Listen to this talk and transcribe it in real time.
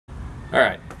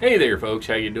Alright, hey there folks,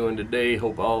 how you doing today?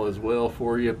 Hope all is well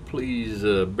for you. Please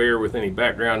bear with any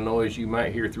background noise you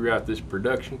might hear throughout this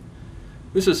production.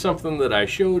 This is something that I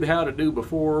showed how to do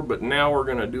before, but now we're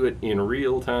going to do it in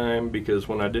real time because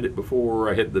when I did it before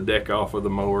I hit the deck off of the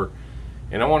mower,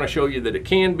 and I want to show you that it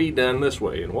can be done this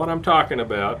way. And what I'm talking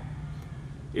about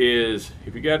is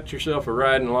if you got yourself a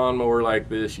riding lawnmower like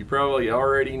this, you probably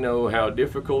already know how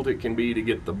difficult it can be to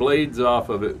get the blades off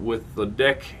of it with the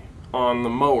deck on the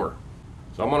mower.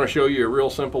 So I'm going to show you a real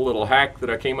simple little hack that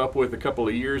I came up with a couple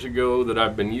of years ago that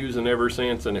I've been using ever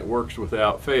since, and it works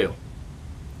without fail.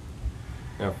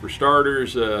 Now for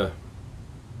starters,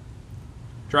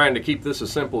 trying to keep this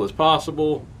as simple as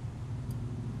possible,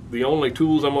 the only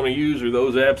tools I'm going to use are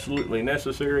those absolutely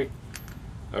necessary.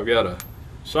 I've got a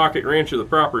socket wrench of the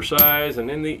proper size, and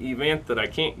in the event that I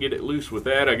can't get it loose with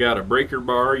that, I got a breaker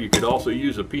bar. You could also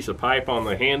use a piece of pipe on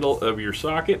the handle of your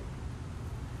socket.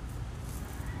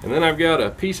 And then I've got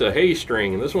a piece of hay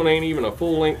string, and this one ain't even a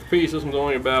full length piece. This one's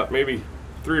only about maybe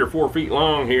 3 or 4 feet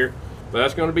long here, but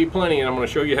that's going to be plenty, and I'm going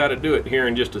to show you how to do it here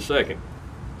in just a second.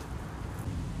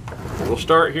 We'll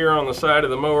start here on the side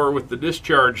of the mower with the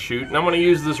discharge chute, and I'm going to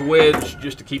use this wedge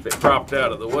just to keep it propped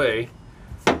out of the way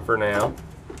for now.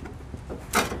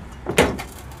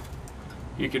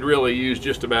 You could really use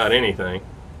just about anything.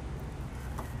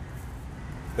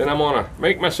 Then I'm going to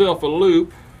make myself a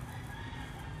loop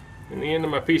in the end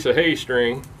of my piece of hay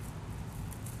string.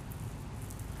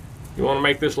 You want to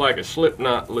make this like a slip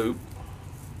knot loop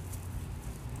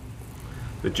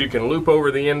that you can loop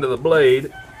over the end of the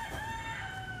blade.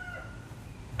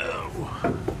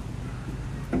 Oh.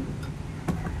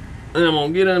 And I'm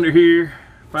going to get under here,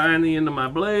 find the end of my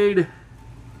blade,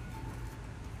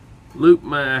 loop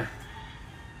my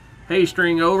hay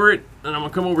string over it, and I'm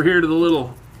going to come over here to the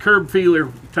little curb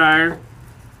feeler tire.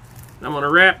 I'm going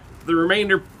to wrap the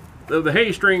remainder of the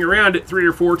hay string around it 3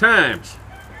 or 4 times.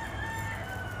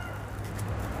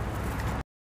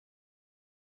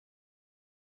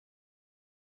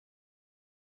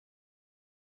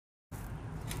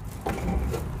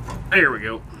 There we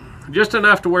go. Just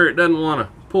enough to where it doesn't want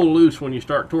to pull loose when you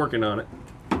start torquing on it.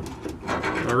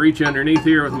 I'll reach underneath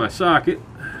here with my socket.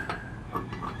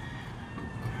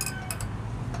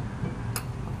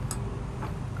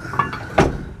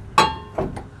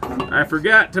 I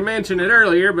forgot to mention it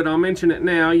earlier, but I'll mention it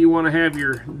now. You want to have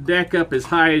your deck up as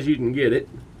high as you can get it.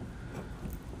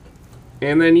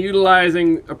 And then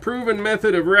utilizing a proven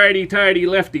method of righty-tighty,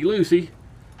 lefty-loosey,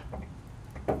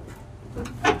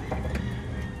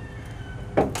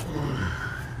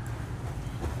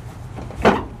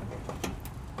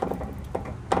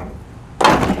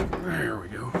 there we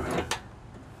go.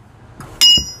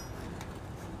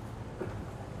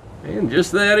 And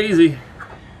just that easy.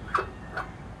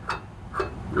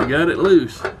 We got it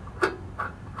loose.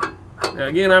 Now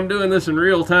again, I'm doing this in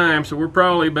real time, so we're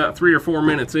probably about 3 or 4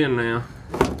 minutes in now.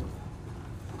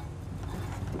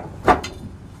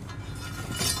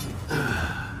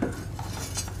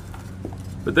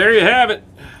 But there you have it.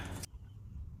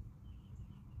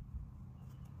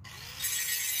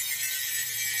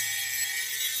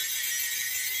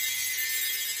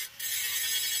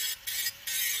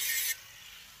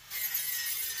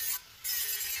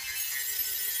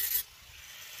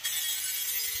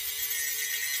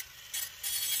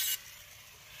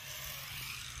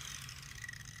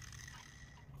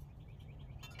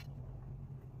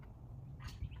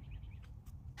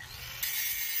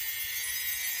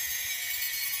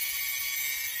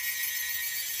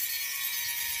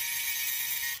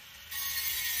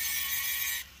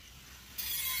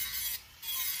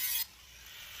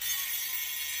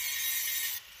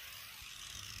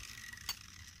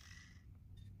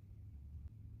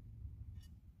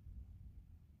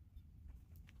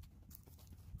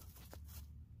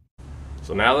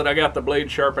 So now that I got the blade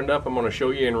sharpened up, I'm going to show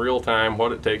you in real time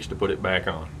what it takes to put it back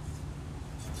on.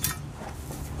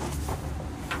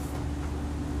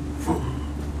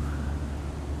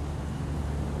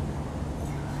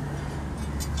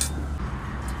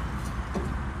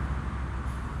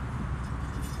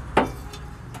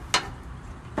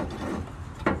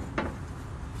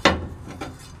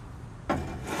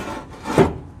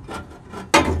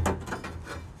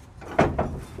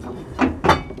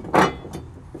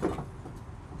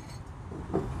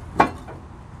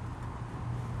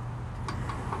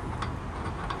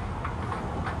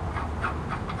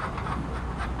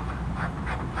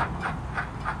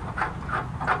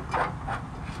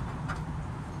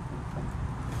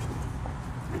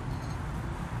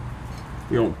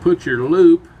 You'll put your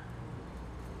loop,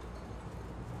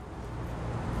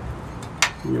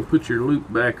 you'll put your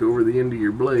loop back over the end of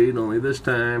your blade, only this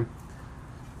time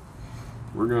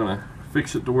we're going to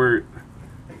fix it to where it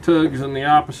tugs in the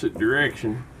opposite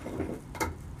direction.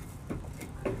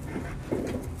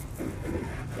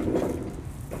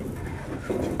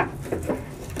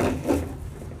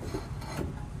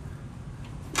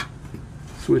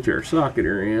 Switch our socket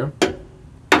around.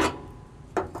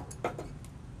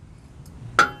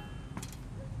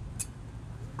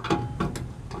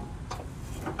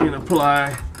 And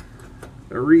apply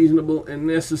a reasonable and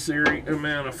necessary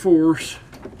amount of force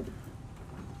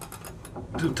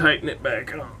to tighten it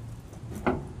back on.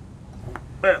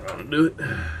 That ought to do it.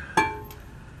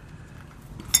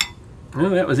 Well,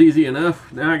 that was easy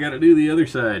enough. Now I got to do the other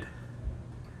side.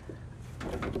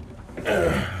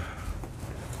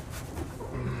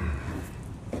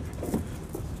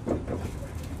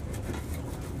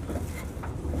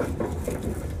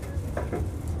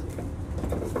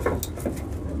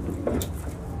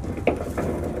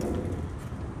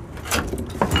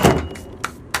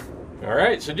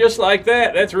 Alright, so just like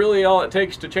that, that's really all it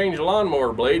takes to change a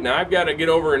lawnmower blade. Now I've got to get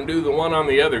over and do the one on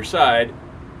the other side.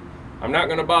 I'm not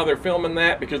going to bother filming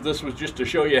that because this was just to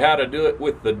show you how to do it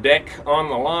with the deck on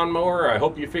the lawnmower. I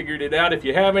hope you figured it out. If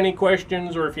you have any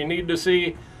questions or if you need to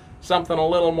see something a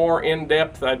little more in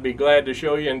depth, I'd be glad to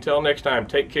show you. Until next time,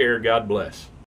 take care. God bless.